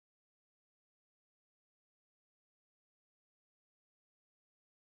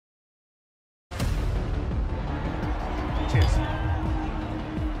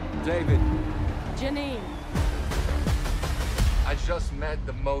David. Janine. I just met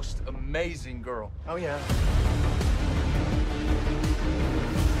the most amazing girl. Oh, yeah?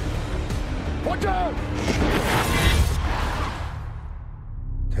 Watch out!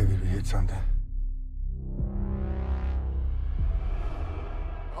 David, we hit something.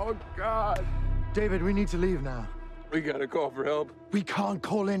 Oh, God. David, we need to leave now. We gotta call for help. We can't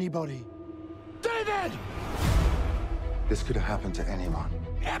call anybody. David! This could have happened to anyone.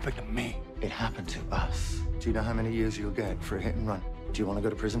 It happened to me. It happened to us. Do you know how many years you'll get for a hit and run? Do you want to go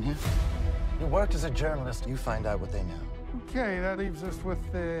to prison here? You worked as a journalist. You find out what they know. Okay, that leaves us with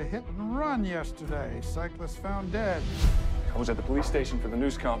the hit and run yesterday. Cyclist found dead. I was at the police station for the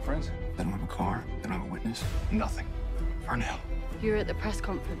news conference. They don't have a car. They don't have a witness. Nothing. For now. You were at the press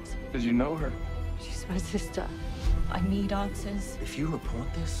conference. Did you know her? She's my sister. I need answers. If you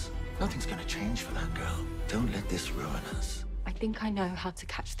report this, nothing's going to change for that girl. Don't let this ruin us. I think I know how to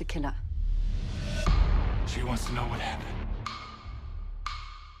catch the killer. She wants to know what happened.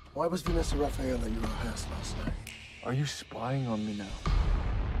 Why was Vanessa Raphael at your house last night? Are you spying on me now?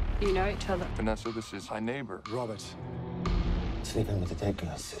 You know each other. Vanessa, this is my neighbor. Robert. Sleeping with the dead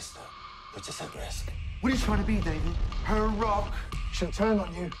girl's sister puts us at risk. What are you trying to be, David? Her rock. She'll turn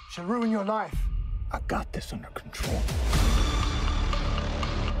on you. She'll ruin your life. I got this under control.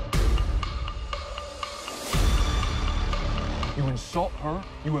 You insult her?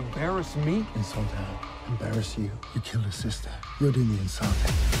 You embarrass me? Insult her. Embarrass you. You killed her sister. You're doing the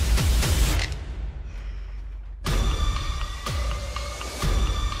insulting.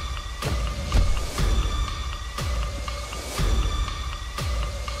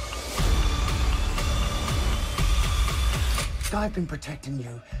 I've been protecting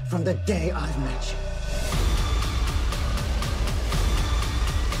you from the day I've met you.